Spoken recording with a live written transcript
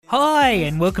Hi,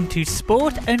 and welcome to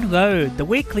Sport and Road, the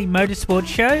weekly motorsport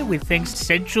show with thanks to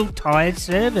Central Tyre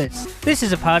Service. This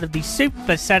is a part of the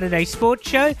Super Saturday Sports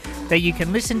Show that you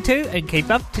can listen to and keep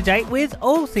up to date with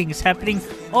all things happening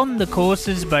on the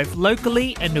courses both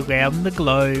locally and around the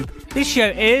globe. This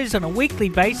show airs on a weekly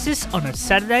basis on a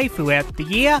Saturday throughout the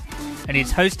year and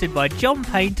is hosted by John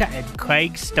Painter and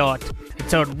Craig Stott.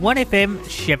 It's on 1FM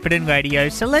Shepparton Radio,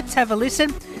 so let's have a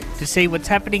listen to see what's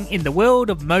happening in the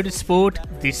world of motorsport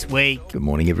this week. Good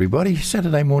morning, everybody.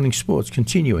 Saturday morning sports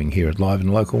continuing here at Live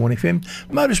and Local 1FM.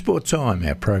 Motorsport time.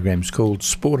 Our program's called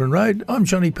Sport and Road. I'm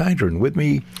Johnny Painter, and with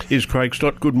me is Craig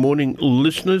Stott. Good morning,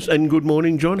 listeners, and good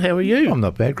morning, John. How are you? I'm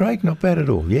not bad, Craig. Not bad at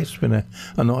all. Yes, it's been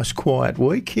a nice, quiet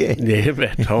week. Yeah,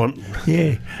 about time.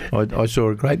 Yeah, I saw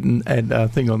a great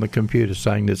thing on the computer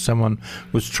saying that someone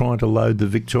was trying to load the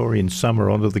Victorian summer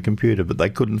onto the computer, but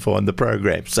they couldn't find the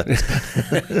program. So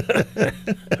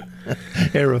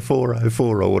Error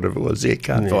 404 or whatever it was. Yeah,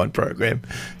 can't find program.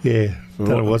 Yeah, don't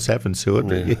know what's happened to it.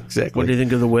 Yeah. Exactly. What do you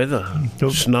think of the weather?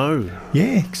 Snow.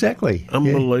 Yeah, exactly.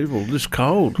 Unbelievable. This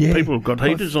cold. Yeah. People have got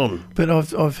heaters on. But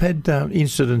I've had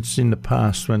incidents in the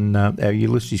past when our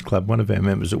Ulysses Club, one of our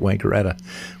members at Wangaratta,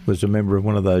 was a member of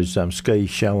one of those ski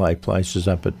chalet places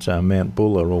up at Mount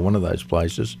Buller or one of those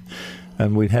places.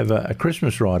 And we'd have a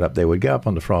Christmas ride up there. We'd go up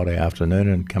on the Friday afternoon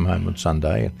and come home on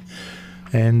Sunday.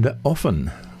 And often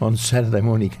on Saturday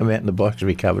morning, you come out and the bikes would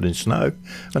be covered in snow.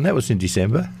 And that was in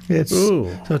December. Yeah,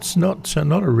 so it's not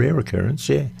a rare occurrence,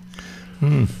 yeah.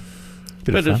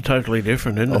 But it's totally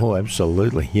different, isn't it? Oh,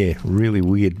 absolutely, yeah. Really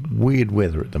weird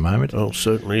weather at the moment. Oh,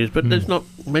 certainly is. But there's not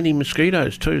many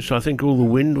mosquitoes too, so I think all the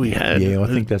wind we had I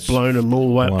think that's blown them all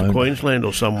the way up to Queensland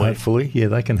or somewhere. Hopefully, yeah,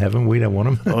 they can have them. We don't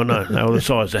want them. Oh, no, they were the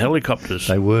size of helicopters.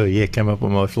 They were, yeah, come up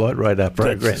on my flight radar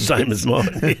program. That's the same as mine.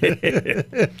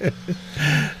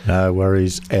 No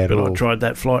worries at all. But I tried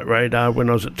that flight radar when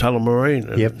I was at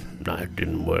Tullamarine. And no, it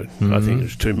didn't work. I think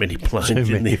there's too many planes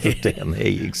in there. Down there,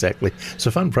 exactly. It's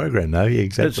a fun program, though, yeah,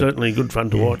 exactly. It's certainly good fun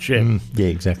to watch, yeah. Yeah,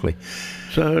 exactly.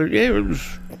 So, yeah,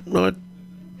 I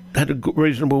had a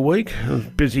reasonable week. I was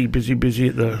busy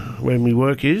at where my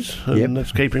work is, and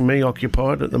that's keeping me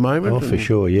occupied at the moment. Oh, for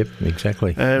sure, yep,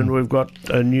 exactly. And we've got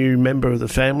a new member of the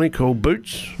family called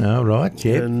Boots. Oh, right,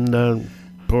 yep. And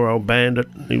poor old Bandit,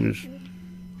 he was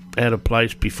out of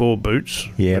place before Boots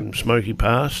when Smokey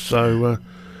passed, so...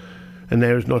 and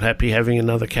now he's not happy having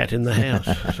another cat in the house.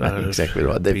 So exactly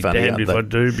right. They're funny, damned if I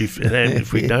do, be damned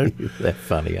if we don't. They're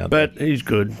funny, aren't they? But he's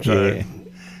good. So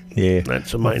yeah.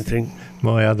 That's the main thing.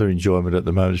 My other enjoyment at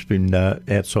the moment has been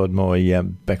outside my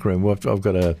back room. I've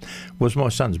got was my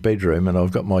son's bedroom, and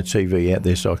I've got my TV out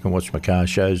there so I can watch my car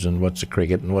shows and watch the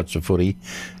cricket and watch the footy.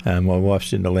 My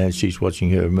wife's in the lounge; she's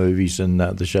watching her movies and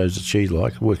the shows that she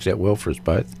likes. It works out well for us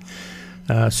both.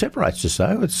 Separates us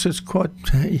though. It's quite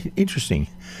interesting.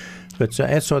 But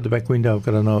outside the back window, I've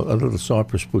got a little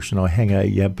cypress bush, and I hang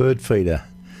a bird feeder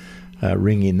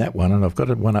ring in that one, and I've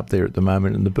got one up there at the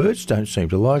moment, and the birds don't seem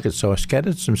to like it. So I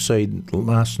scattered some seed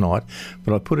last night,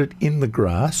 but I put it in the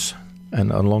grass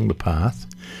and along the path.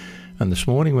 And this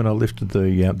morning, when I lifted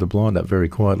the blind up very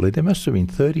quietly, there must have been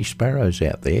 30 sparrows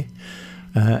out there,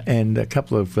 and a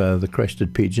couple of the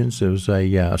crested pigeons. There was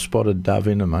a spotted dove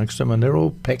in amongst them, and they're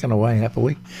all pecking away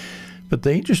happily. But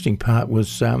the interesting part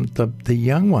was the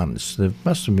young ones. They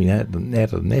must have been out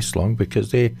of the nest long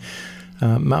because their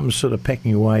mum's sort of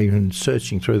pecking away and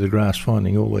searching through the grass,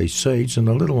 finding all these seeds, and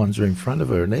the little ones are in front of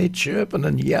her, and they're chirping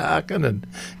and yarking, and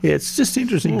it's just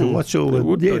interesting to watch all the.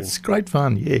 Yeah, it's great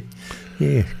fun.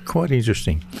 Yeah, quite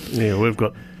interesting. Yeah, we've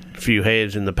got a few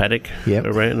hares in the paddock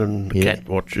around, and the cat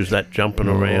watches that jumping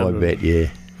around. I bet,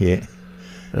 yeah.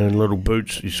 And little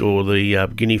Boots, you saw the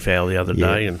guinea fowl the other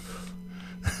day, and.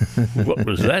 What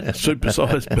was that?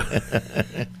 Supersized.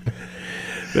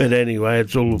 But anyway,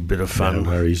 it's all a bit of fun. No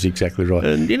worries, exactly right.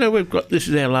 And, this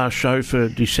is our last show for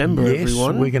December,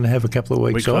 everyone. We're going to have a couple of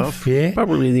weeks off. Yeah.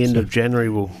 Probably the end of January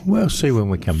we'll see when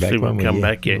we come back.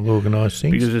 We'll organise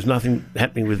things. Because there's nothing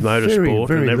happening with motorsport.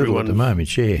 Very and everyone at the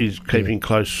moment, is keeping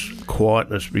close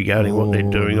quietness regarding what they're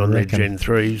doing on their Gen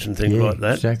 3s and things like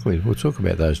that. Exactly. We'll talk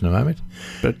about those in a moment.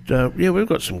 But, we've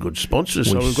got some good sponsors,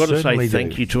 so we've got to say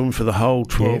thank you to them for the whole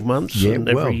 12 months. And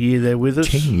every year they're with us.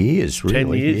 10 years,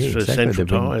 really. 10 years for Central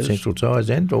Tyres. Central Tyres,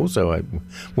 and also, it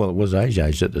was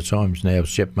AJ's at the time, it's now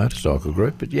Shep Motorcycle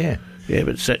Group, but yeah. Yeah,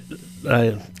 but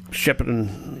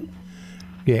Shepparton...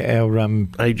 Yeah, our...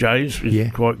 AJ's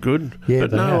is quite good. Yeah,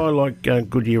 but no, I like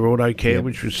Goodyear Auto Care,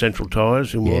 which was Central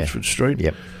Tyres in Walsford Street.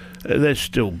 Yep. They're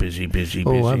still busy.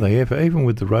 Oh, are they ever? Even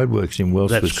with the roadworks in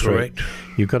Wellsford That's Street, correct.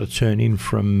 you've got to turn in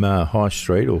from High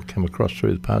Street or come across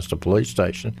through past the police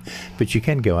station. But you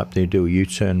can go up there, do a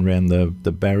U-turn around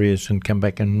the barriers and come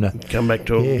back and... Come back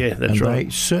to them, yeah, that's and right.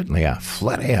 They certainly are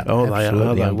flat out. Oh, they are.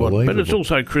 Absolutely unbelievable. But it's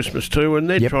also Christmas too, and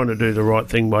they're trying to do the right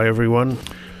thing by everyone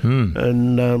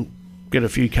and get a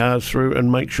few cars through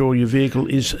and make sure your vehicle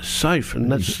is safe,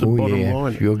 and that's the bottom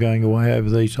line. If you're going away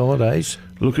over these holidays...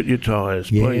 Look at your tyres,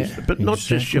 please. But not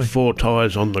just your 4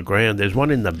 tyres on the ground. There's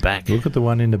one in the back. Look at the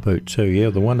one in the boot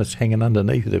too, the one that's hanging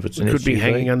underneath it if it's an SUV. Could be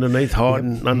hanging underneath,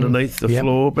 hiding underneath the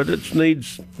floor, but it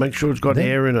needs, make sure it's got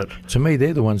air in it. To me,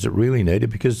 they're the ones that really need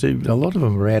it because a lot of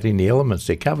them are out in the elements.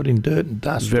 They're covered in dirt and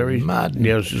dust and mud.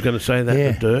 Yeah, I was just going to say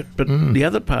that, the dirt. But the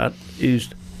other part is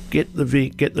get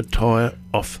the tyre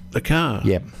off the car.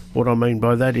 Yep. What I mean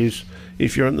by that is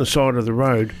if you're on the side of the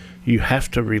road, you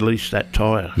have to release that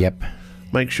tyre. Yep.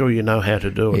 Make sure you know how to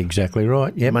do it. Exactly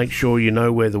right, yep. Make sure you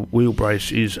know where the wheel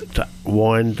brace is to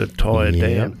wind the tyre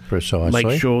down. Precisely.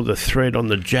 Make sure the thread on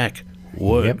the jack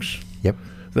works. Yep.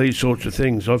 These sorts of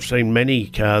things. I've seen many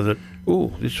cars that,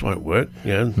 this won't work.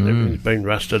 Everything's been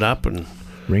rusted up. And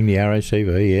ring the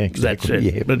RACV, exactly. That's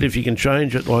it. Yeah. But if you can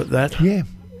change it like that,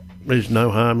 there's no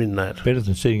harm in that. Better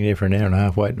than sitting there for an hour and a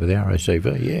half waiting for the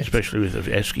RACV, yeah. Especially with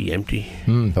the ASCII empty.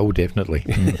 Oh, definitely.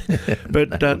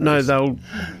 But no, they'll...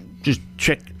 Just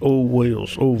check all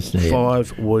wheels, all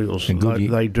 5 wheels.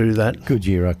 They do that.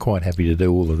 Goodyear are quite happy to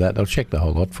do all of that. They'll check the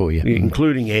whole lot for you.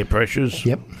 Including air pressures.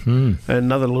 Yep.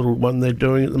 Another little one they're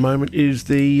doing at the moment is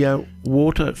the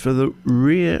water for the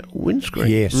rear windscreen.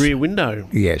 Yes. Rear window.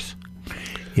 Yes.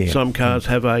 Yeah. Some cars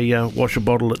have a washer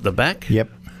bottle at the back.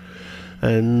 Yep.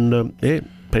 And,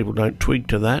 people don't twig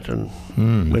to that. And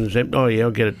when it's empty, I'll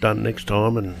get it done next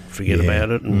time and forget about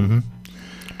it. And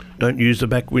don't use the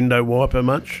back window wiper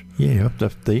much. Yeah,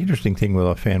 the interesting thing that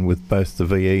I found with both the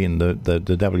VE and the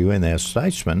WN, our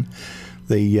Statesman,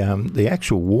 the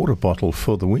actual water bottle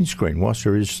for the windscreen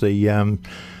washer is the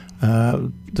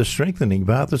strengthening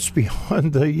bar that's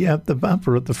behind the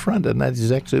bumper at the front, and that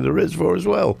is actually the reservoir as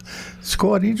well. It's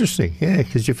quite interesting,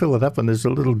 because you fill it up and there's a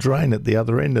little drain at the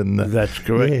other end. And that's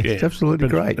correct. It's absolutely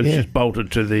great. It's just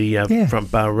bolted to the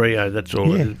front bar Rio. That's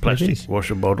all. It's a plastic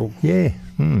washer bottle. Yeah.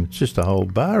 It's just the whole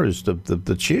bar is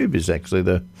the tube is actually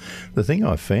the thing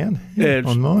I found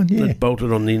on mine. Yeah, it's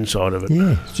bolted on the inside of it.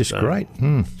 Yeah, it's just great.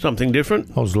 Something different.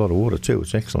 Holds a lot of water too.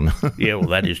 It's excellent. Yeah, well,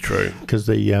 that is true. Because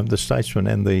the Statesman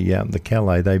and the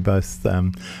Calais, they both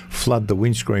flood the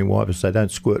windscreen wipers. They don't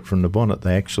squirt from the bonnet.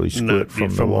 They actually squirt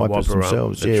from the wipers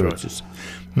themselves. That's right. It's just,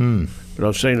 But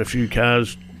I've seen a few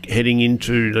cars heading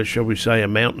into, shall we say, a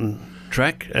mountain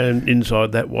track, and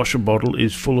inside that washer bottle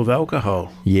is full of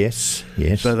alcohol. Yes.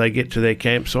 So they get to their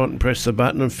campsite and press the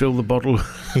button and fill the bottle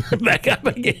back up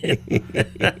again.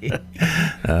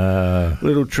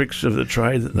 Little tricks of the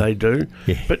trade that they do.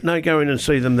 Yeah. But no, go in and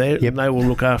see them there, and they will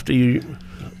look after you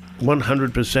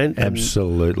 100%.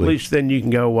 Absolutely. At least then you can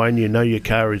go away and you know your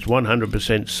car is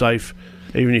 100% safe,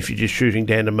 even if you're just shooting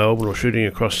down to Melbourne or shooting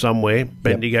across somewhere,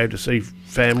 Bendigo to see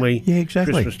family,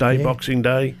 Christmas Day, Boxing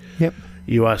Day. Yep.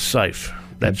 You are safe.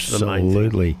 That's the main thing.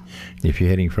 Absolutely. If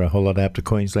you're heading for a holiday up to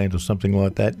Queensland or something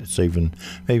like that, it's even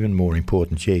more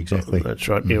important. Yeah, exactly. That's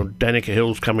right. Danica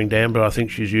Hill's coming down, but I think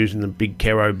she's using the big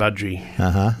Caro budgie.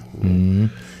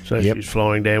 So she's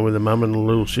flying down with her mum and a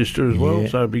little sister as well.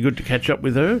 So it'd be good to catch up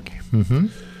with her.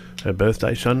 Her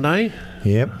birthday Sunday.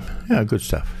 Yep. Oh, good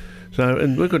stuff. So,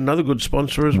 and we've got another good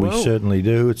sponsor as well. We certainly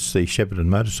do. It's the Shepparton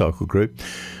Motorcycle Group.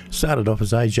 Started off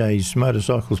as AJ's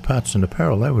Motorcycles, Parts and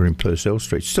Apparel. They were in Purcell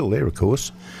Street, still there, of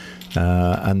course.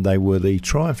 And they were the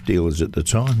Triumph dealers at the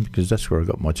time, because that's where I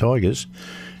got my Tigers.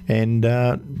 And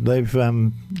they've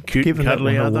given that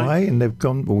one away, and they've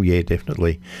gone,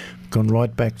 definitely. Gone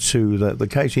right back to the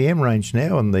KTM range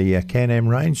now, and the Can-Am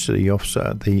range,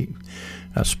 the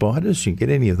Spiders. You can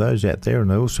get any of those out there, and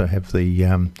they also have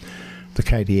the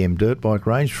KTM dirt bike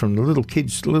range, from the little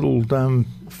kids' little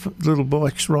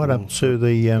bikes right up to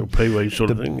the Pee-wee sort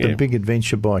of thing. The big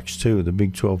adventure bikes too, the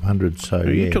big 1200s. So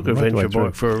you took a venture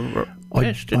bike for a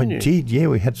test, didn't you? I did. Yeah,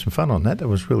 we had some fun on that. That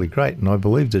was really great, and I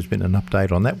believe there's been an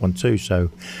update on that one too. So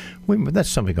that's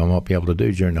something I might be able to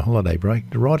do during the holiday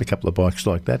break, to ride a couple of bikes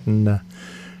like that and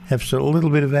have a little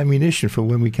bit of ammunition for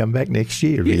when we come back next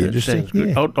year. Yeah, that sounds good.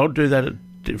 Yeah. I'll do that at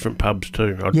different pubs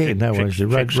too. No worries.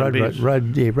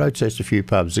 Road test a few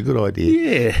pubs. A good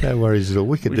idea. Yeah. No worries at all.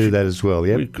 We could do that as well,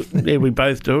 yeah. We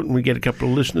both do it, and we get a couple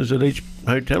of listeners at each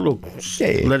hotel.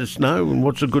 Let us know and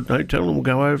what's a good hotel, and we'll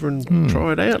go over and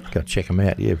try it out. Go check them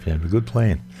out, yeah. Have a good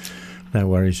plan. No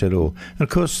worries at all. And of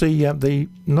course, the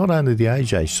not only the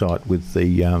AJ site with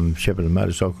the Shepparton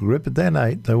Motorcycle Group, but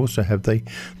then they also have the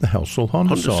Halswell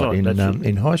Honda site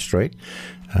in High Street,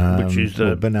 which is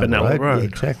the Benalla Road. Yeah,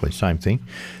 exactly, same thing.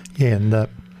 Yeah, and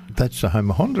that's the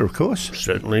home of Honda, of course.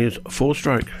 Certainly is.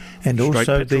 4-stroke. And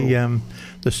also the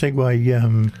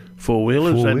Segway.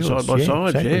 Four-wheelers and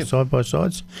side-by-sides, exactly,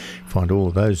 side-by-sides. Find all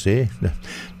of those there.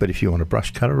 But if you want a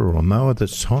brush cutter or a mower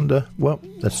that's Honda, well,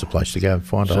 that's the place to go and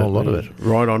find a whole lot of it.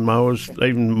 Ride-on mowers,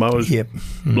 even mowers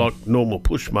like normal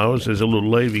push mowers, there's a little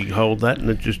lever, you hold that and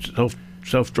it just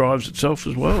self-drives itself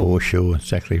as well. For sure,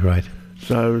 exactly right.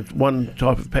 So one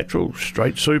type of petrol,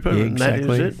 straight super, and that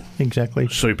is it? Exactly.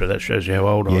 Super, that shows you how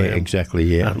old I am. Yeah, exactly,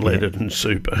 yeah. Unleaded and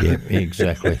super. Yeah,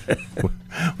 exactly.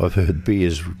 I've heard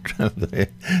beers. I'll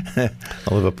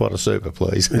have a pot of super,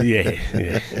 please. Yeah.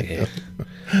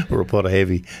 Or a pot of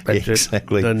heavy. That's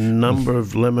exactly. The number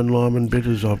of lemon, lime and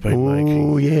bitters I've been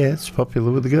making. Oh, yeah, it's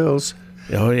popular with the girls.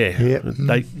 Oh, yeah. Yep.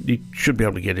 You should be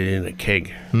able to get it in a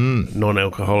keg.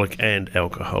 Non-alcoholic and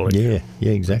alcoholic. Yeah,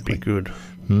 exactly. Be good.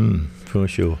 For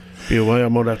sure. Be away, I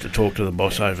might have to talk to the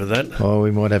boss over that. Oh,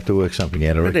 we might have to work something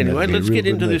out. But anyway, let's get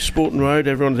into this Sport and Road.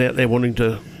 Everyone's out there wanting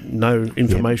to know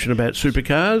information about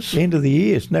supercars. End of the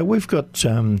year. Now, we've got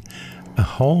a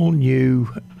whole new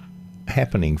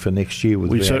happening for next year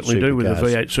with We V8 certainly supercars. do with the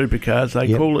V8 supercars.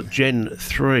 They call it Gen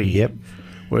 3. Yep.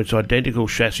 Where it's identical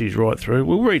chassis right through.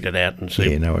 We'll read it out and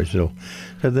see. Yeah, no worries at all.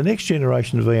 So the next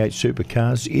generation of V8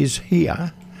 supercars is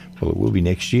here. Well, it will be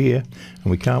next year,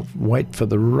 and we can't wait for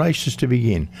the races to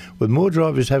begin. With more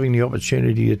drivers having the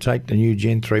opportunity to take the new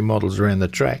Gen 3 models around the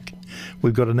track,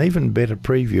 we've got an even better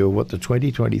preview of what the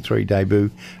 2023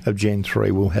 debut of Gen 3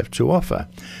 will have to offer.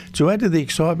 To add to the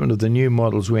excitement of the new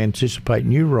models, we anticipate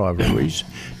new rivalries,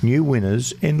 new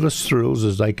winners, endless thrills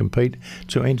as they compete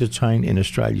to entertain in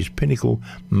Australia's pinnacle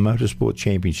motorsport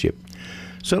championship.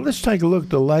 So let's take a look at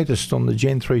the latest on the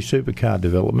Gen 3 supercar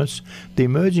developments, the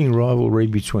emerging rivalry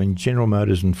between General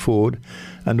Motors and Ford,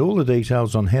 and all the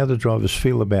details on how the drivers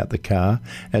feel about the car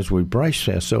as we brace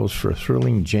ourselves for a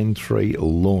thrilling Gen 3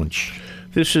 launch.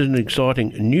 This is an exciting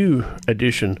new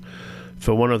addition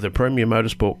for one of the premier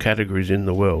motorsport categories in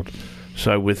the world.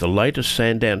 So with the latest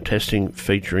Sandown testing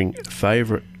featuring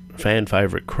fan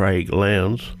favourite Craig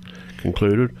Lowndes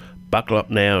concluded, buckle up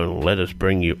now and let us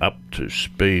bring you up to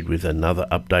speed with another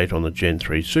update on the Gen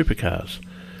 3 supercars.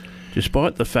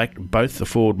 Despite the fact both the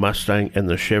Ford Mustang and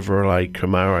the Chevrolet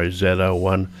Camaro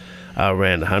ZL1 are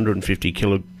around 150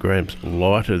 kilograms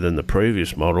lighter than the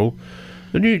previous model,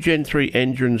 the new Gen 3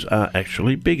 engines are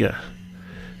actually bigger.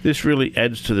 This really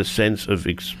adds to the sense of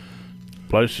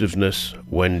explosiveness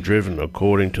when driven,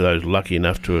 according to those lucky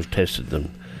enough to have tested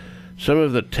them. Some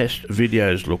of the test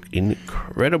videos look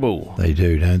incredible. They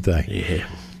do, don't they? Yeah.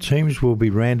 Teams will be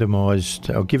given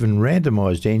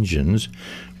randomised engines,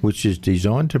 which is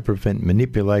designed to prevent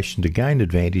manipulation to gain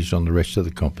advantage on the rest of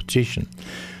the competition.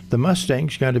 The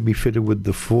Mustang's going to be fitted with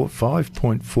the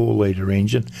 5.4 litre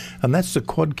engine, and that's the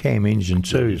quad cam engine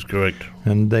too. That is correct.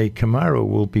 And the Camaro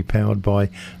will be powered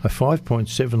by a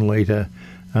 5.7 litre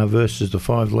versus the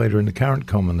 5 litre in the current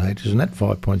combinators, and that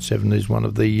 5.7 is one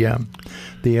of the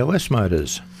LS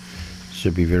motors.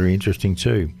 Should be very interesting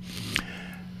too.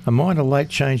 A minor late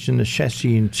change in the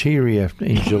chassis interior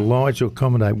in July to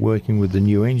accommodate working with the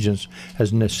new engines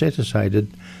has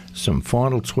necessitated some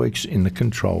final tweaks in the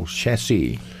control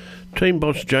chassis. Team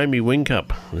boss Jamie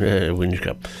Whincup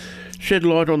shed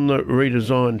light on the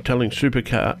redesign, telling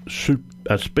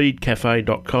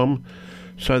speedcafe.com,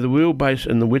 so the wheelbase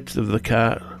and the width of the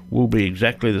car will be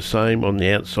exactly the same on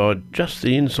the outside, just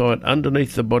the inside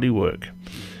underneath the bodywork.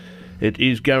 It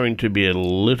is going to be a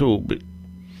little bit...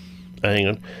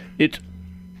 It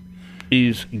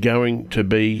is going to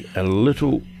be a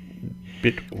little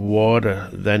bit wider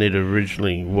than it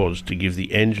originally was to give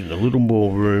the engine a little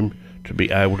more room to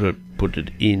be able to put it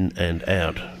in and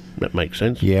out. That makes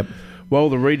sense? Yep. While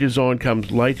the redesign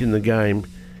comes late in the game,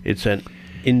 it's an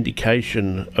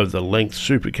indication of the length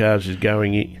supercars is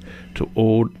going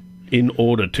in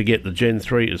order to get the Gen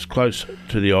 3 as close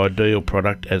to the ideal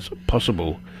product as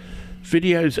possible.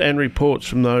 Videos and reports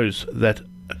from those that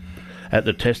at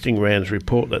the testing rounds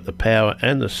report that the power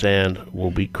and the sound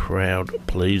will be crowd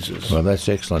pleasers. Well, that's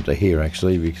excellent to hear,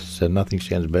 actually, because nothing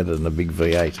sounds better than a big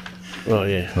V8. Oh,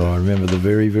 yeah. Oh, I remember the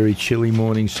very, very chilly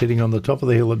morning sitting on the top of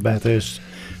the hill at Bathurst.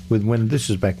 This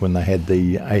is back when they had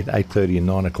the 8:30 and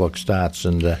 9 o'clock starts,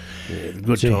 and to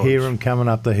hear them coming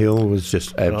up the hill was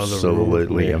just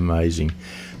absolutely amazing.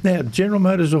 Now, General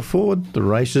Motors or Ford, the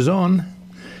race is on.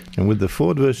 And with the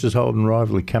Ford versus Holden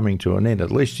rivalry coming to an end, at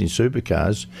least in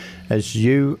supercars, as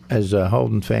you, as a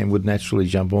Holden fan, would naturally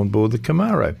jump on board the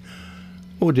Camaro.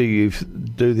 Or do you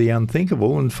do the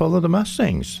unthinkable and follow the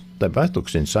Mustangs? They both look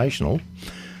sensational.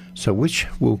 So which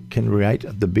can create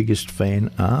the biggest fan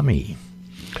army?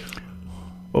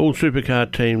 All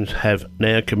supercar teams have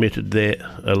now committed their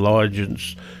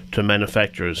allegiance to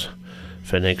manufacturers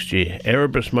for next year.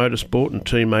 Erebus Motorsport and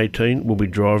Team 18 will be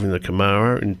driving the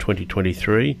Camaro in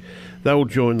 2023. They will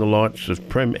join the likes of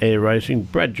Prem Air Racing,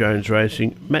 Brad Jones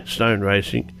Racing, Matt Stone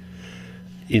Racing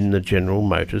in the General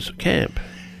Motors camp.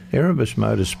 Erebus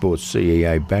Motorsports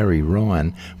CEO Barry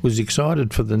Ryan was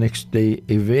excited for the next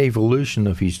evolution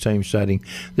of his team, stating,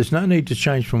 "There's no need to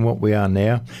change from what we are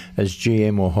now as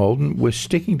GM or Holden. We're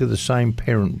sticking to the same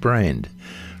parent brand."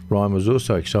 Ryan was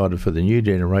also excited for the new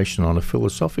generation on a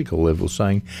philosophical level,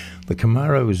 saying the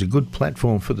Camaro is a good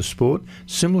platform for the sport,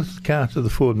 similar car to the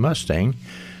Ford Mustang,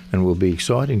 and will be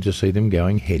exciting to see them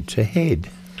going head-to-head.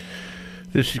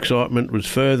 This excitement was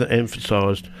further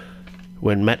emphasised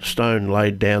when Matt Stone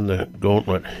laid down the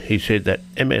gauntlet. He said that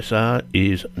MSR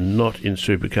is not in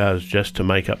supercars just to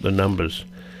make up the numbers,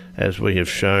 as we have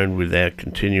shown with our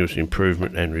continuous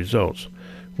improvement and results.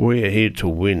 We are here to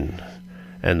win,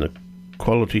 and the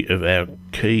quality of our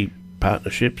key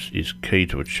partnerships is key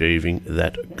to achieving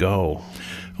that goal.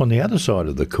 On the other side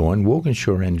of the coin,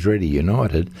 Walkinshaw Andretti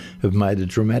United have made a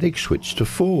dramatic switch to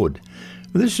Ford.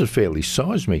 This is fairly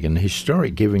seismic and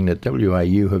historic, given that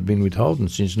WAU have been with Holden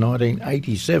since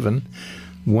 1987,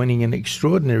 winning an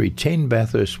extraordinary 10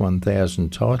 Bathurst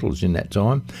 1000 titles in that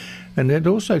time. And it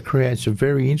also creates a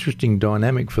very interesting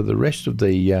dynamic for the rest of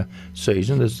the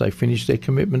season as they finish their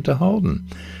commitment to Holden.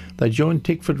 They joined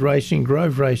Tickford Racing,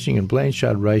 Grove Racing and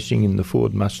Blanchard Racing in the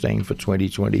Ford Mustang for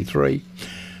 2023.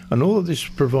 And all of this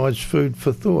provides food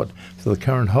for thought for the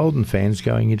current Holden fans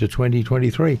going into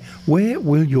 2023. Where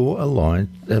will your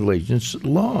allegiance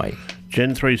lie?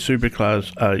 Gen 3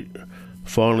 supercars are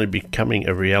finally becoming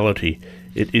a reality.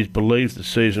 It is believed the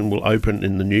season will open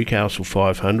in the Newcastle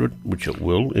 500, which it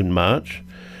will, in March,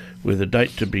 with a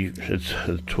date to be it's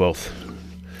the 12th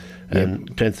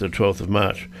and 10th to the 12th of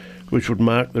March, which would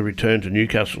mark the return to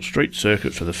Newcastle Street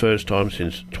Circuit for the first time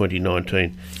since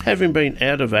 2019, having been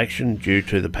out of action due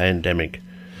to the pandemic.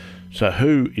 So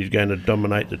who is going to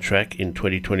dominate the track in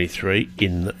 2023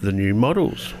 in the new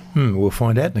models? We'll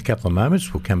find out in a couple of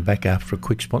moments. We'll come back after a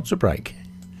quick sponsor break.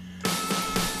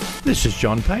 This is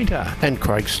John Painter and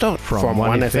Craig Stott from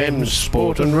 1FM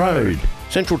Sport and Road.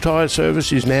 Central Tyre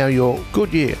Service is now your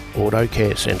Goodyear Auto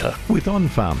Care Centre. With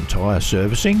on-farm tyre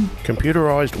servicing,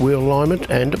 computerised wheel alignment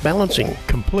and balancing,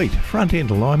 complete front-end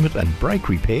alignment and brake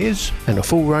repairs, and a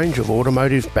full range of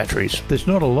automotive batteries. There's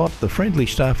not a lot the friendly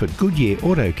staff at Goodyear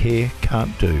Auto Care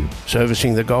can't do.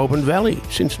 Servicing the Goulburn Valley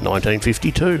since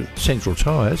 1952. Central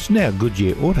Tyres, now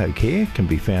Goodyear Auto Care, can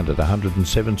be found at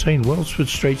 117 Wellsford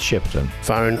Street, Shepparton.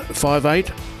 Phone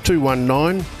 58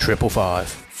 219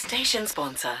 555. Station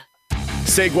sponsor.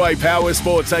 Segway Power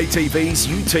Sports ATVs,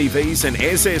 UTVs and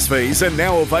SSVs are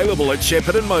now available at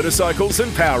Shepparton Motorcycles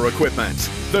and Power Equipment.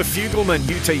 The Fugleman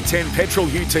UT10 petrol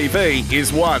UTV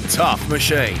is one tough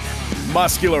machine.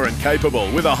 Muscular and capable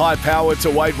with a high power to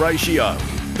weight ratio,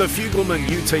 the Fugleman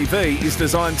UTV is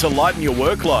designed to lighten your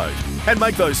workload and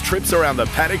make those trips around the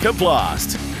paddock a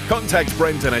blast. Contact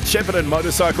Brendan at Shepparton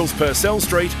Motorcycles Purcell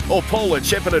Street or Paul at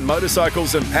Shepparton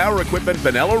Motorcycles and Power Equipment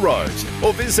Benalla Road,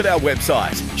 or visit our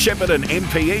website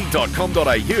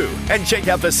sheppartonmpe.com.au and check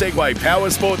out the Segway Power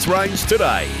Sports range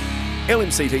today.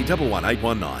 LMCT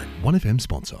 11819. 1FM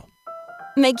sponsor.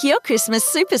 Make your Christmas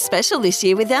super special this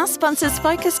year with our sponsors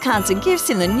Focus Cards and Gifts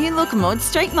in the new look Maud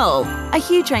Street Mall. A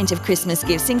huge range of Christmas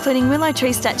gifts including willow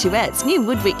tree statuettes, new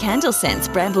Woodwick candle scents,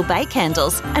 Bramble Bay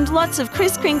candles and lots of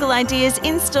Kris Kringle ideas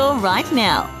in store right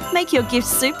now. Make your gifts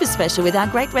super special with our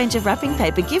great range of wrapping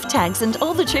paper, gift tags and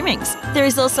all the trimmings. There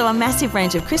is also a massive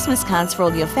range of Christmas cards for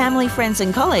all your family, friends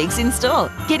and colleagues in store.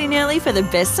 Get in early for the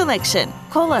best selection.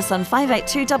 Call us on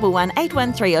 582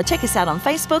 11813 or check us out on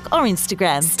Facebook or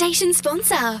Instagram. Station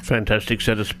sponsor. Fantastic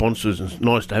set of sponsors. It's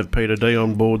nice to have Peter D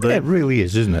on board there. Yeah, it really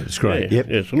is, isn't it? It's great. Yeah, yep.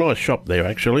 Yeah, it's a nice shop there,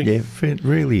 actually. Yeah, it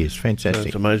really is. Fantastic.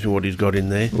 It's amazing what he's got in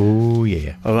there. Oh,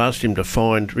 yeah. I've asked him to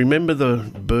find... Remember the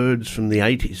birds from the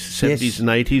 80s, 70s and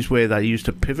 80s where they used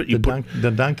to pivot? The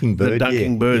dunking bird. The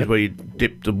dunking birds where you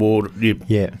dip the water...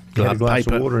 You had a glass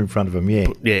of water in front of them,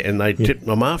 and they tipped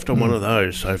them after one of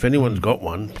those. So if anyone's got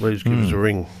one, please give us a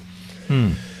ring.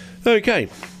 Okay.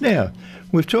 Now,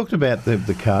 we've talked about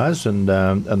the cars and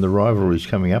the rivalries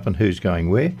coming up and who's going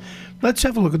where. Let's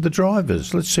have a look at the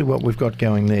drivers. Let's see what we've got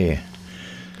going there.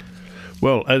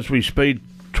 Well, as we speed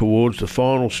towards the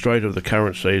final straight of the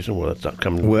current season, well, that's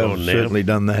upcoming on now. Certainly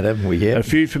done that, haven't we? Yeah. A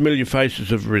few familiar faces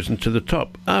have risen to the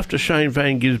top. After Shane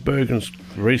Van Gisbergen's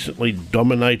recently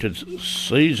dominated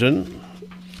season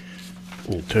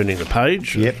turning the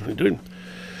page. Yep.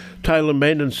 Taylor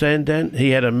Bend and Sandown,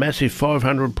 he had a massive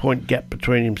 500-point gap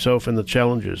between himself and the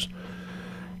challengers.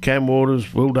 Cam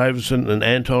Waters, Will Davison and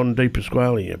Anton De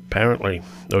Pasquale, apparently.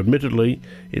 Admittedly,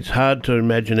 it's hard to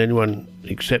imagine anyone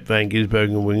except Van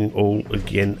Gisbergen winning all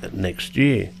again next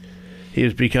year. He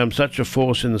has become such a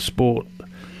force in the sport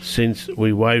since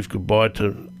we waved goodbye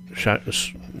to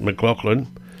McLaughlin.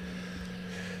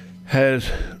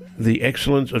 Has the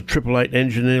excellence of Triple Eight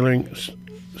engineering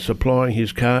supplying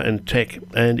his car and tech,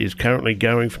 and is currently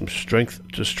going from strength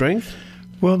to strength?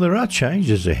 Well, there are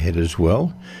changes ahead as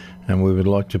well, and we would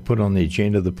like to put on the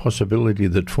agenda the possibility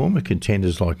that former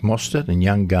contenders like Mostert and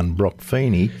young gun Brock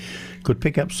Feeney could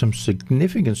pick up some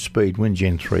significant speed when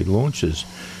Gen 3 launches.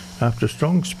 After a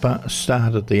strong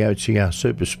start at the OCR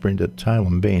Super Sprint at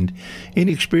Tailem Bend,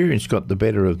 inexperience got the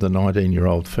better of the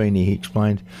 19-year-old Feeney. He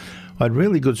explained, I had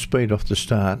really good speed off the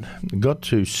start, got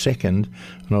to second,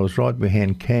 and I was right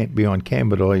behind Cam,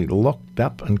 but I locked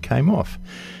up and came off.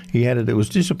 He added it was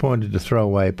disappointed to throw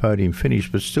away a podium finish,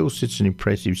 but still sits an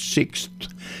impressive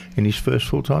 6th in his first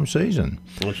full-time season.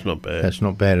 That's not bad. That's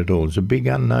not bad at all. It's a big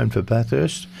unknown for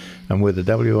Bathurst, and whether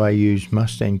WAU's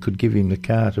Mustang could give him the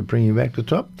car to bring him back to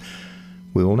top,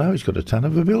 we all know he's got a ton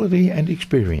of ability and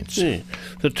experience. Yeah.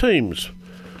 The teams.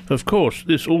 Of course,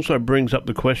 this also brings up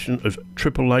the question of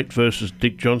Triple Eight versus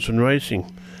Dick Johnson Racing.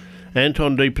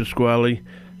 Anton De Pasquale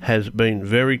has been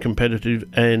very competitive,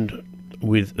 and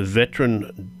with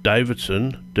veteran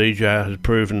Davidson, DJR has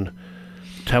proven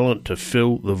talent to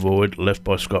fill the void left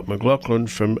by Scott McLaughlin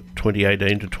from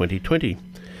 2018 to 2020.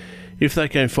 If they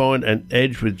can find an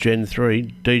edge with Gen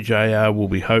 3, DJR will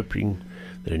be hoping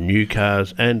that new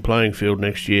cars and playing field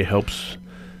next year helps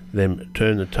them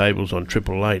turn the tables on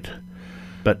Triple Eight.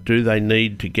 But do they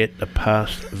need to get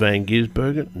past Van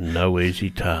Gisbergen? No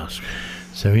easy task.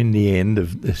 So in the end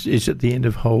of this, is it the end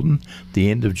of Holden,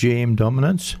 the end of GM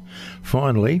dominance?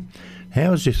 Finally,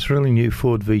 how is this thrilling new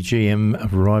Ford v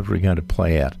GM rivalry going to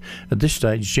play out? At this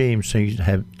stage, GM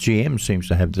seems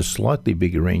to have the slightly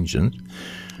bigger engine,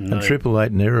 and Triple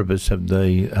Eight and Erebus have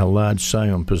a large say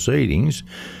on proceedings.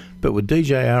 But with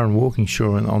DJR and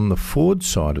Walkinshaw on the Ford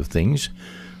side of things,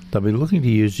 they'll be looking to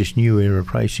use this new era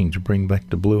of racing to bring back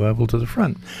the Blue Oval to the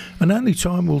front. And only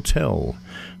time will tell.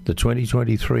 The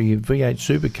 2023 V8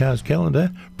 Supercars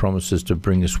calendar promises to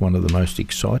bring us one of the most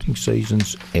exciting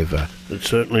seasons ever. It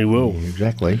certainly will. Yeah,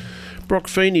 exactly. Brock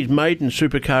Feeney's maiden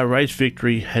supercar race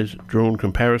victory has drawn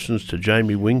comparisons to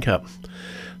Jamie Whincup,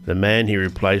 the man he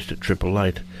replaced at Triple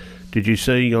Eight. Did you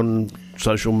see on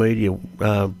social media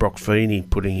Brock Feeney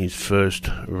putting his first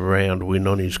round win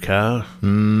on his car?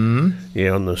 Yeah,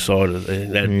 on the side of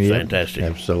that's fantastic.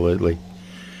 Absolutely.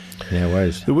 No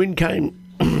worries. The win came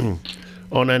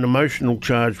on an emotional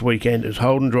charged weekend as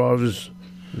Holden drivers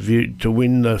viewed to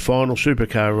win the final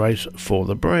supercar race for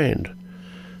the brand.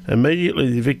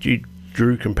 Immediately the victory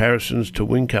drew comparisons to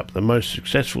Whincup, the most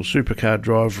successful supercar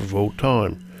driver of all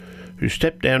time, who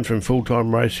stepped down from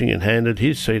full-time racing and handed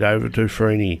his seat over to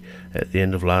Freeney at the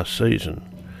end of last season.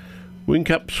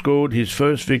 Whincup scored his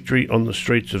first victory on the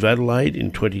streets of Adelaide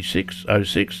in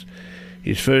 2006,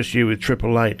 his first year with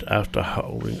Triple Eight after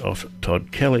holding off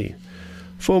Todd Kelly.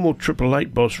 Former Triple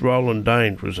Eight boss Roland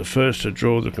Dane was the first to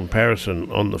draw the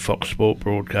comparison on the Fox Sport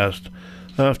broadcast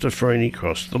after Freeney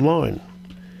crossed the line.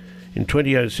 In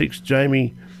 2006,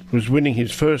 Jamie was winning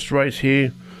his first race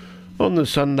here on the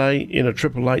Sunday in a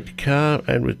Triple Eight car,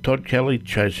 and with Todd Kelly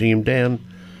chasing him down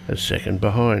a second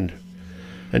behind,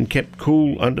 and kept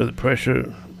cool under the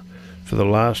pressure for the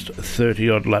last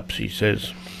 30-odd laps, he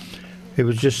says. It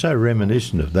was just so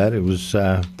reminiscent of that. It was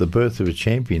the birth of a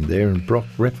champion there, and Brock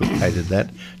replicated that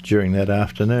during that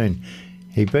afternoon.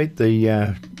 He beat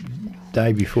the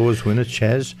day before's winner,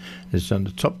 Chaz, is on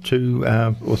the top 2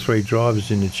 or 3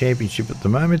 drivers in the championship at the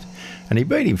moment, and he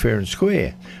beat him fair and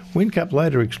square. Whincup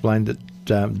later explained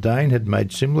that Dane had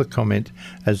made similar comment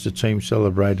as the team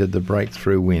celebrated the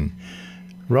breakthrough win.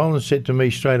 Roland said to me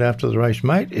straight after the race,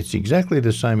 mate, it's exactly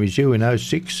the same as you in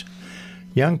 06.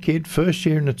 Young kid, first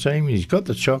year in the team, he's got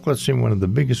the chocolates in one of the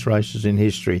biggest races in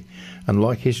history. And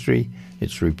like history,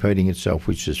 it's repeating itself,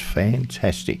 which is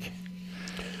fantastic.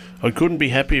 I couldn't be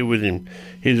happier with him.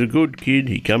 He's a good kid.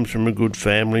 He comes from a good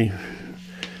family,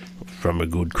 from a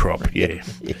good crop, yeah.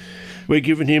 We're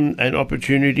giving him an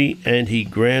opportunity, and he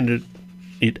grounded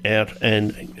it out,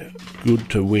 and good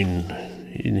to win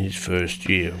in his first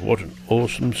year. What an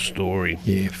awesome story.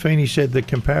 Yeah, Feeney said the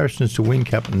comparisons to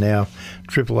Whincup and now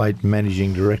Triple Eight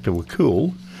managing director were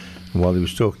cool. And while he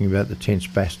was talking about the tense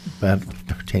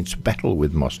battle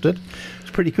with Mostert,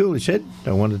 pretty cool, he said.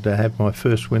 I wanted to have my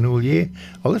first win all year.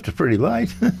 I left it pretty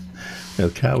late. The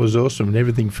car was awesome and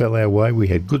everything fell our way. We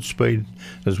had good speed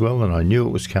as well, and I knew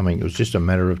it was coming. It was just a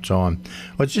matter of time.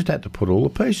 I just had to put all the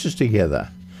pieces together.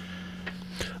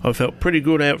 I felt pretty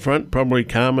good out front, probably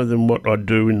calmer than what I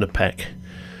do in the pack.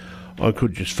 I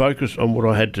could just focus on what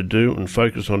I had to do and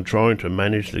focus on trying to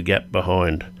manage the gap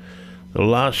behind. The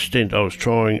last stint I was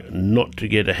trying not to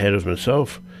get ahead of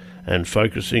myself and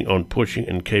focusing on pushing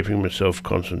and keeping myself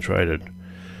concentrated.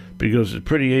 Because it's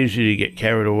pretty easy to get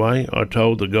carried away, I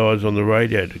told the guys on the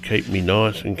radio to keep me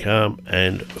nice and calm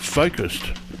and focused.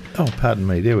 Oh, pardon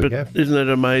me, there we go. Isn't it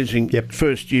amazing? Yep.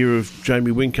 First year of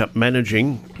Jamie Whincup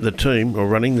managing the team or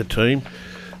running the team.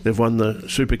 They've won the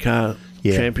Supercar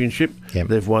Championship. Yep.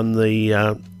 They've won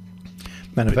the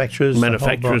Manufacturers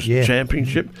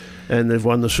Championship, and they've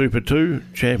won the Super 2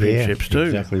 Championships too.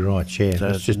 Exactly right, yeah. So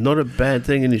it's just not a bad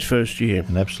thing in his first year.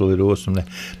 An absolute awesome.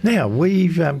 Now,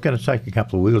 we've going to take a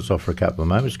couple of wheels off for a couple of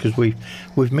moments because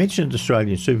we've mentioned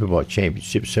Australian Superbike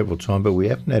Championship several times, but we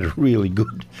haven't had a really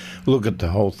good look at the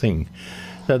whole thing.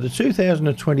 So the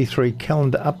 2023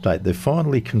 calendar update, they've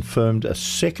finally confirmed a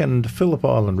second Phillip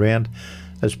Island round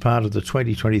as part of the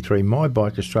 2023 My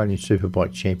Bike Australian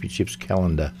Superbike Championships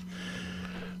calendar.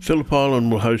 Phillip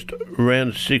Island will host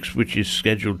round 6, which is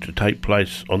scheduled to take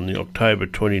place on the October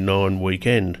 29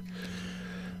 weekend.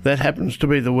 That happens to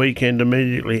be the weekend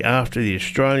immediately after the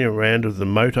Australian round of the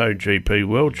MotoGP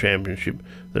World Championship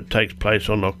that takes place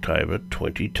on October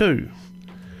 22.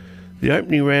 The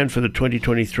opening round for the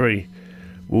 2023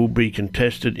 will be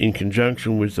contested in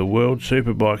conjunction with the World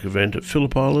Superbike event at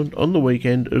Phillip Island on the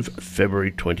weekend of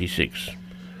February 26.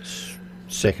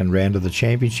 Second round of the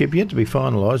championship yet to be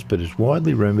finalised, but is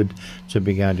widely rumoured to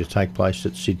be going to take place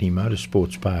at Sydney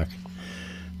Motorsports Park.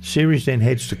 The series then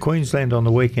heads to Queensland on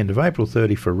the weekend of April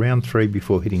 30 for round 3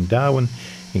 before hitting Darwin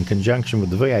in conjunction with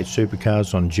the V8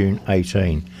 Supercars on June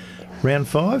 18. Round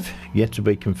 5 yet to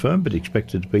be confirmed, but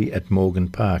expected to be at Morgan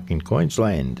Park in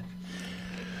Queensland.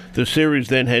 The series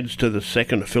then heads to the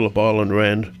second Phillip Island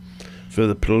round for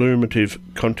the preliminative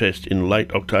contest in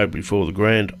late October before the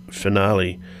grand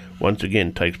finale once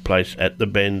again takes place at the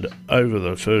Bend over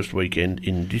the first weekend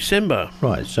in December.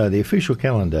 Right, so the official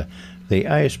calendar. The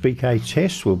ASBK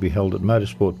test will be held at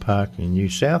Motorsport Park in New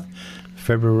South,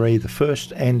 February the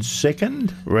 1st and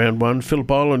 2nd. Round 1,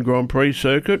 Phillip Island Grand Prix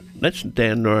circuit. That's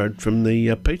down the road from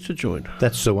the pizza joint.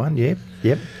 That's the one, yep.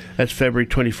 That's February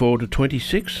 24 to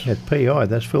 26. At PI,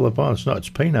 that's Phillip Island. It's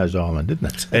Pino's Island, isn't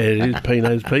it? It is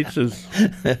Pino's Pizzas.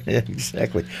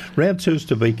 Exactly. Round 2 is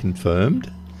to be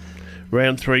confirmed.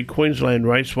 Round 3, Queensland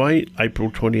Raceway,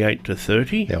 April 28 to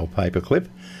 30. The old paperclip.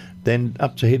 Then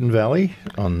up to Hidden Valley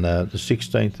on the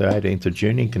 16th to 18th of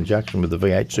June in conjunction with the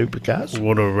V8 Supercars.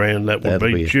 What a round that would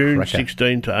be. June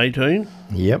 16 to 18.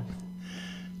 Yep.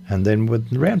 And then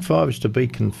with round 5 is to be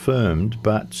confirmed,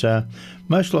 but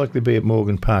most likely be at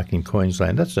Morgan Park in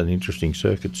Queensland. That's an interesting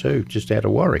circuit too, just out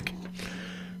of Warwick.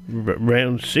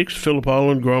 Round 6, Phillip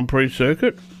Island Grand Prix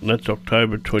circuit. That's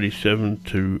October 27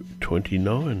 to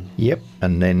 29. Yep.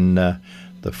 And then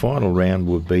the final round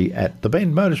would be at the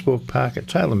Bend Motorsport Park at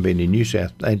Tailem Bend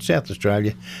in South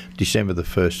Australia, December the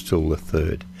 1st till the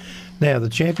 3rd. Now, the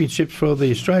championships for the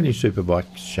Australian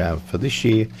Superbike show for this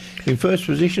year. In first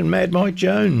position, Mad Mike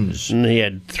Jones. And he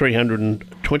had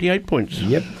 328 points.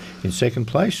 Yep. In second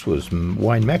place was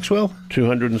Wayne Maxwell.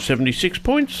 276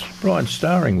 points. Brian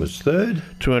Starring was third.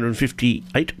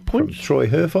 258 points. From Troy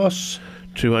Herfoss.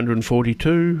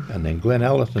 242. And then Glenn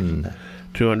Allerton.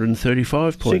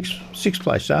 235 points. Sixth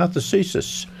place, Arthur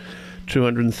Cesis.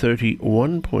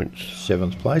 231 points.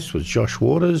 Seventh place was Josh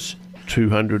Waters.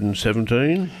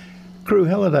 217. Crew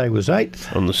Halliday was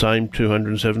 8th. On the same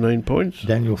 217 points.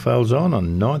 Daniel Falzon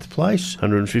on 9th place.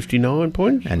 159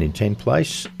 points. And in 10th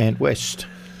place, Ant West.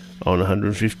 On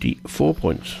 154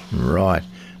 points. Right.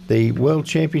 The World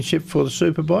Championship for the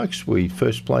Superbikes,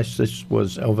 first place this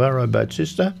was Alvaro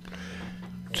Bautista.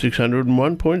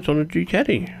 601 points on a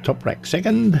Ducati. Top Rack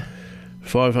second.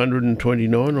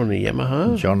 529 on a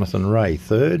Yamaha. Jonathan Ray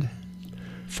third.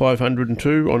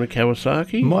 502 on a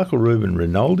Kawasaki. Michael Ruben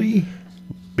Rinaldi.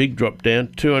 Big drop down,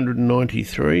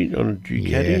 293 on a Ducati.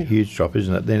 Yeah, huge drop,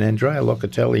 isn't it? Then Andrea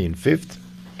Locatelli in 5th.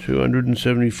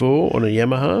 274 on a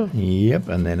Yamaha. Yep,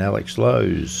 and then Alex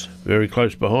Lowe's. Very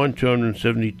close behind,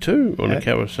 272 on a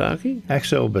Kawasaki.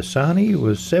 Axel Bassani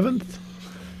was 7th.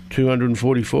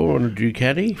 244 on a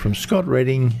Ducati. From Scott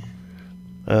Redding.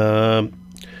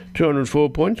 204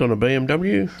 points on a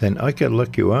BMW. Then Ika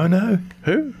Lekuono.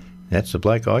 Who? That's the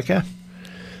bloke Ika.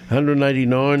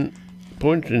 189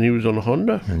 points, and he was on a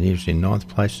Honda. And he was in 9th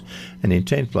place. And in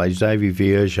 10th place, Xavier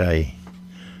Vierge.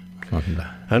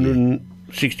 Honda.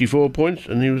 64 points,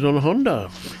 and he was on a Honda.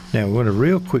 Now, we want a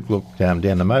real quick look down the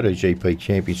MotoGP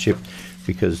Championship,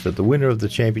 because the winner of the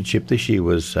championship this year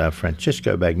was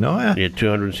Francesco Bagnaia. He had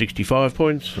 265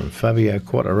 points. And Fabio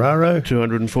Quartararo.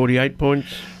 248 points.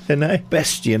 And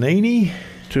Bastianini.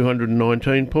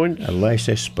 219 points. Lace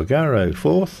Espargaro,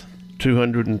 fourth.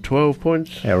 212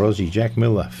 points. Our Aussie Jack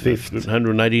Miller, fifth.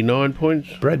 189 points.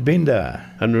 Brad Binder.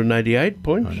 188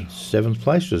 points. In seventh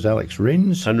place was Alex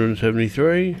Rins.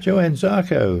 173. Johann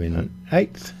Zarco in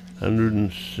eighth.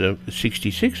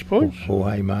 166 points.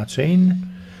 Jorge Martin.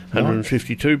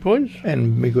 152 points.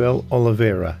 And Miguel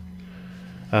Oliveira.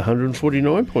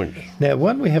 149 points. Now,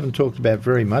 one we haven't talked about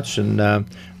very much, and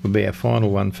will be our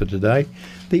final one for today,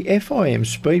 the FIM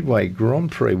Speedway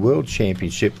Grand Prix World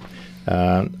Championship.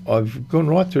 I've gone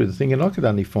right through the thing, and I could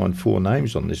only find 4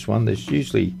 names on this one. There's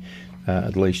usually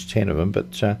at least 10 of them.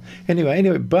 But anyway,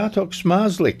 Bartok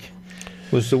Zmarzlik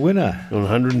was the winner. On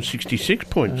 166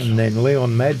 points. And then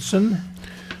Leon Madsen.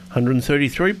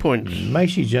 133 points.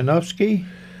 Maciej Janowski.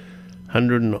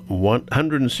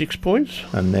 106 points.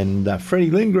 And then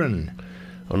Freddie Lindgren.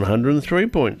 On 103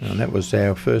 points. And that was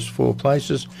our first 4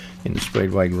 places in the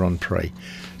Speedway Grand Prix.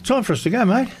 Time for us to go,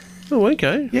 mate. Oh,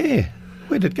 okay. Yeah.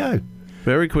 Where'd it go?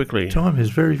 Very quickly. Time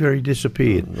has very, very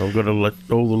disappeared. I've got to let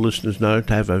all the listeners know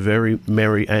to have a very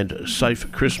merry and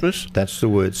safe Christmas. That's the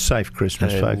word, safe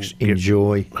Christmas, and folks.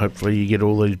 Enjoy. Hopefully you get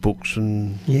all these books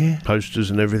and posters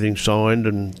and everything signed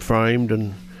and framed,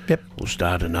 and we'll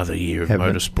start another year of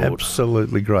motorsport.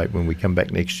 Absolutely great when we come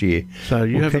back next year. So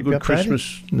you have a good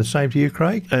Christmas. And the same to you,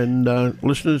 Craig. And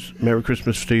listeners, Merry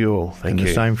Christmas to you all. Thank you. And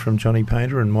the same from Johnny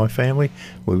Painter and my family.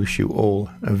 We wish you all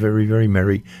a very, very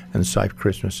merry and safe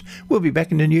Christmas. We'll be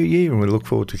back in the new year, and we look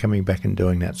forward to coming back and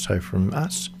doing that. So from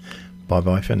us,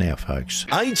 bye-bye for now, folks.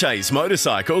 AJ's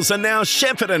Motorcycles are now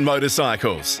Shepparton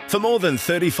Motorcycles. For more than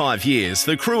 35 years,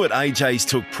 the crew at AJ's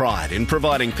took pride in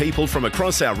providing people from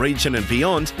across our region and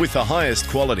beyond with the highest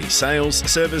quality sales,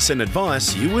 service and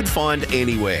advice you would find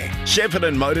anywhere.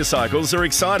 Shepparton Motorcycles are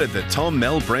excited that Tom,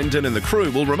 Mel, Brendan and the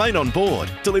crew will remain on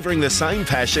board, delivering the same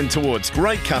passion towards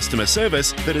great customer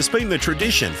service that has been the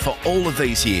tradition for all of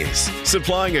these years.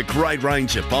 Supplying a great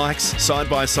range of bikes,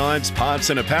 side-by-sides, parts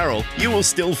and apparel, you will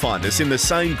still find us in the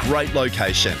same great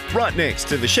location, right next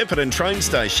to the Shepparton train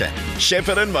station.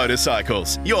 Shepparton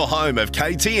Motorcycles, your home of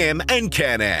KTM and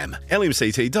Can-Am.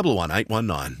 LMCT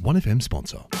 11819. 1FM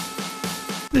sponsor.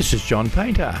 This is John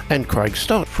Painter. And Craig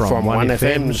Stott from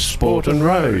 1FM Sport and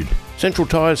Road. Central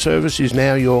Tyre Service is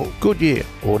now your Goodyear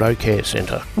Auto Care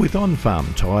Centre. With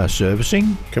on-farm tyre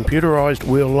servicing, computerised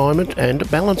wheel alignment and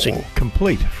balancing,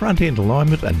 complete front-end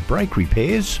alignment and brake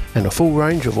repairs, and a full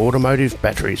range of automotive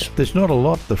batteries. There's not a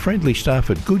lot the friendly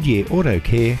staff at Goodyear Auto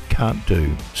Care can't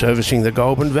do. Servicing the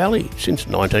Goulburn Valley since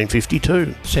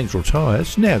 1952. Central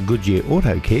Tyres, now Goodyear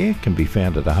Auto Care, can be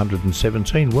found at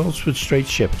 117 Wellsford Street,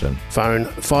 Shepparton. Phone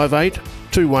 58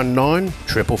 219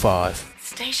 555.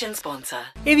 Station sponsor.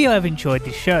 If you have enjoyed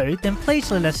the show, then please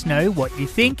let us know what you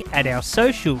think at our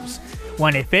socials.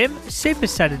 1FM Super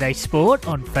Saturday Sport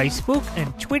on Facebook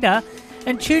and Twitter,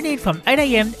 and tune in from 8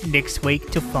 a.m. next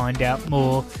week to find out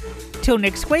more. Till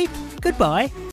next week, goodbye.